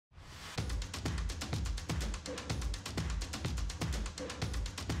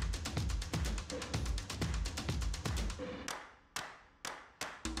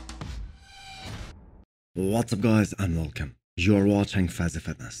What's up guys and welcome. You're watching Fuzzy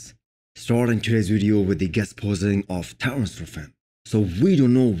Fitness. Starting today's video with the guest posing of Terrance Ruffin. So we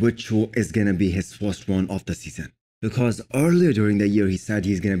don't know which show is gonna be his first one of the season. Because earlier during the year he said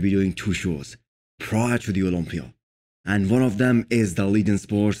he's gonna be doing 2 shows prior to the Olympia. And one of them is the Legion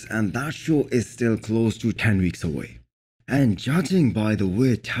Sports, and that show is still close to 10 weeks away. And judging by the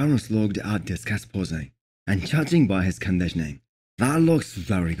way Terrance looked at this guest posing, and judging by his conditioning, that looks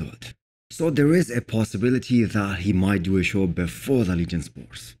very good. So there is a possibility that he might do a show before the Legion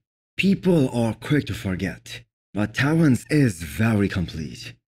Sports. People are quick to forget, but Terrance is very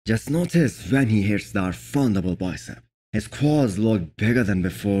complete. Just notice when he hits that front double bicep. His quads look bigger than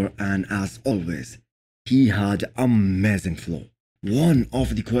before, and as always, he had amazing flow. One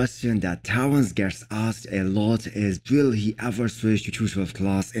of the questions that Terrance gets asked a lot is, will he ever switch to 212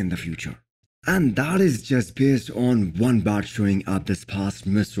 class in the future? And that is just based on one bad showing at this past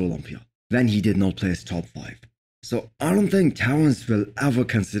Mr. Olympia, when he did not place top 5. So I don't think Terrance will ever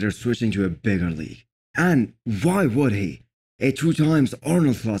consider switching to a bigger league. And why would he? A 2 times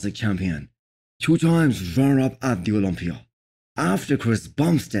Arnold Classic champion, 2 times runner-up at the Olympia. After Chris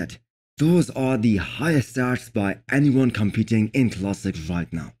Bumstead, those are the highest stats by anyone competing in Classics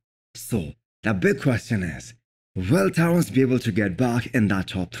right now. So the big question is, will Terrance be able to get back in that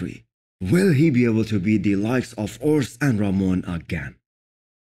top 3? Will he be able to beat the likes of Urs and Ramon again?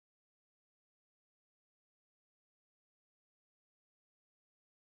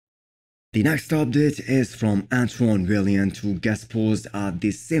 The next update is from Antoine Terrance, who guest posed at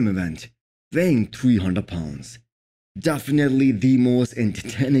the same event, weighing 300 pounds. Definitely the most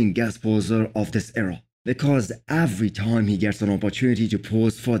entertaining guest poser of this era, because every time he gets an opportunity to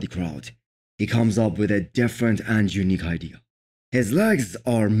pose for the crowd, he comes up with a different and unique idea. His legs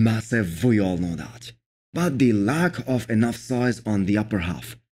are massive, we all know that, but the lack of enough size on the upper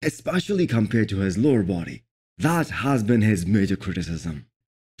half, especially compared to his lower body, that has been his major criticism.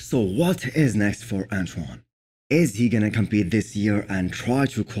 So what is next for Antoine? Is he gonna compete this year and try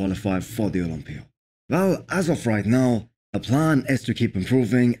to qualify for the Olympia? Well, as of right now, the plan is to keep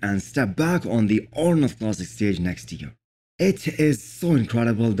improving and step back on the Arnold Classic stage next year. It is so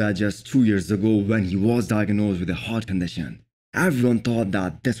incredible that just 2 years ago, when he was diagnosed with a heart condition, everyone thought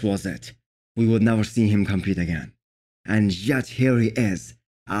that this was it. We would never see him compete again. And yet here he is,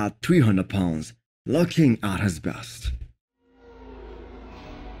 at 300 pounds, looking at his best.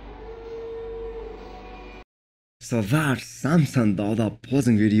 So that Samson Dada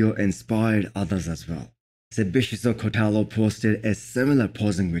posing video inspired others as well. Sibu Samson posted a similar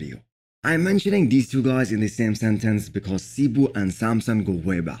posing video. I'm mentioning these 2 guys in the same sentence because Sibu and Samson go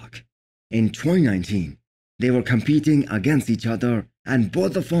way back. In 2019, they were competing against each other and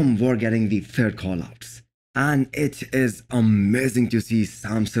both of them were getting the 3rd call-outs. And it is amazing to see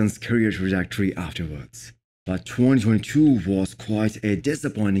Samson's career trajectory afterwards. But 2022 was quite a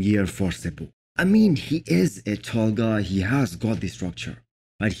disappointing year for Sibu. I mean, he is a tall guy, he has got the structure,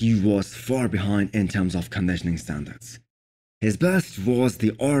 but he was far behind in terms of conditioning standards. His best was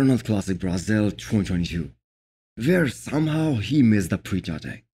the Arnold Classic Brazil 2022, where somehow he missed the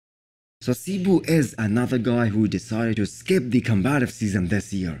prejudging. So Sibu is another guy who decided to skip the combative season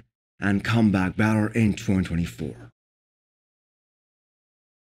this year and come back better in 2024.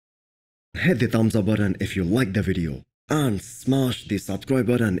 Hit the thumbs up button if you liked the video, and smash the subscribe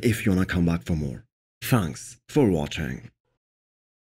button if you wanna come back for more. Thanks for watching.